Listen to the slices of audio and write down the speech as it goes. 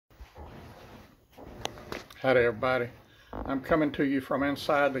Howdy everybody. I'm coming to you from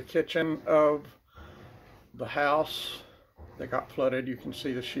inside the kitchen of the house that got flooded. You can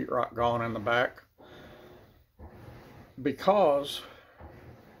see the sheetrock gone in the back. Because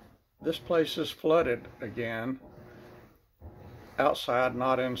this place is flooded again. Outside,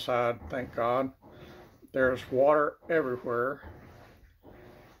 not inside, thank God. There's water everywhere.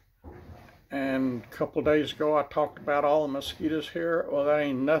 And a couple of days ago I talked about all the mosquitoes here. Well, that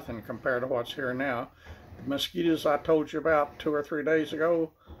ain't nothing compared to what's here now. The mosquitoes I told you about 2 or 3 days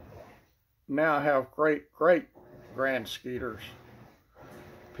ago now have great grand skeeters.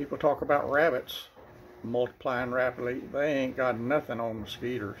 People talk about rabbits multiplying rapidly. They ain't got nothing on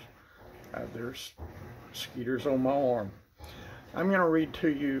mosquitoes. There's mosquitoes on my arm. I'm going to read to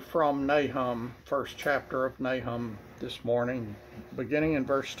you from Nahum, first chapter of Nahum this morning, beginning in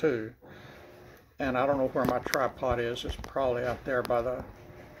verse 2. And I don't know where my tripod is. It's probably out there by the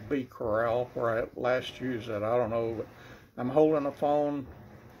bee corral where I last used it. I don't know, but I'm holding the phone,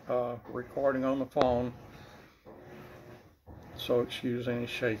 recording on the phone, so excuse any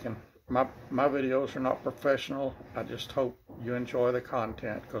shaking. My videos are not professional. I just hope you enjoy the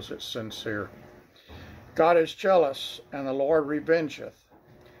content because it's sincere. God is jealous, and the Lord revengeth.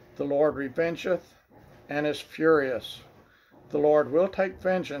 The Lord revengeth and is furious. The Lord will take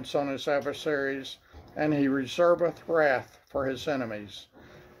vengeance on his adversaries, and he reserveth wrath for his enemies.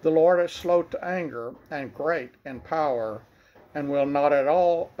 The Lord is slow to anger and great in power, and will not at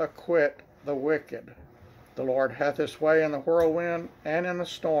all acquit the wicked. The Lord hath his way in the whirlwind and in the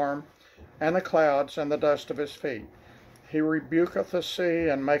storm, and the clouds and the dust of his feet. He rebuketh the sea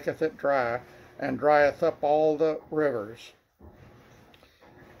and maketh it dry, and drieth up all the rivers.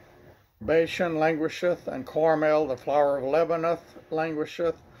 Bashan languisheth, and Carmel, the flower of Lebanon,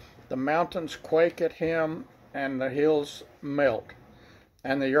 languisheth. The mountains quake at him, and the hills melt.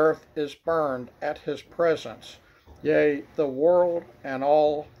 And the earth is burned at his presence, yea, the world and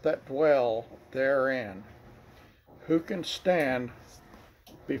all that dwell therein. Who can stand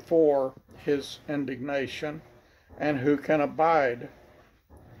before his indignation, and who can abide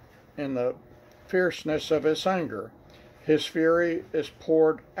in the fierceness of his anger? His fury is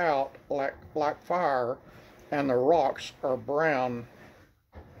poured out like fire, and the rocks are brown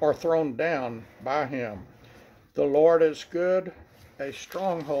or thrown down by him. The Lord is good, a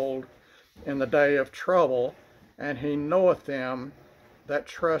stronghold in the day of trouble, and he knoweth them that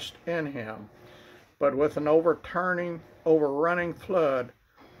trust in him. But with an overrunning flood,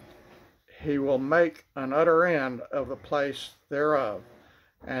 he will make an utter end of the place thereof,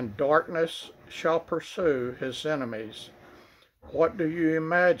 and darkness shall pursue his enemies. What do you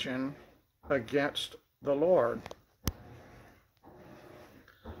imagine against the Lord?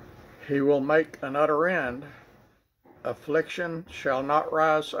 He will make an utter end. Affliction shall not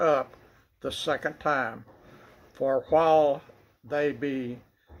rise up the second time. For while they be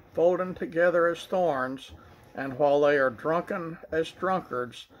folden together as thorns, and while they are drunken as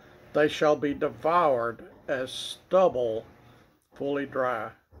drunkards, they shall be devoured as stubble fully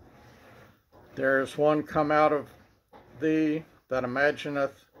dry. There is one come out of thee that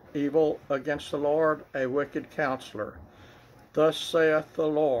imagineth evil against the Lord, a wicked counselor. Thus saith the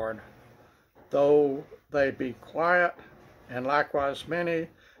Lord, though they be quiet, and likewise many,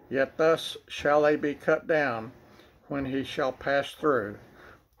 yet thus shall they be cut down when he shall pass through.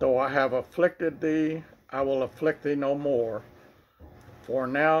 Though I have afflicted thee, I will afflict thee no more. For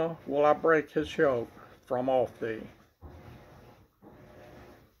now will I break his yoke from off thee.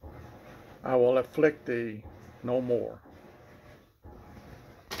 I will afflict thee no more.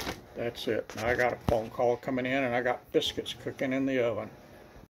 That's it. Now I got a phone call coming in, and I got biscuits cooking in the oven.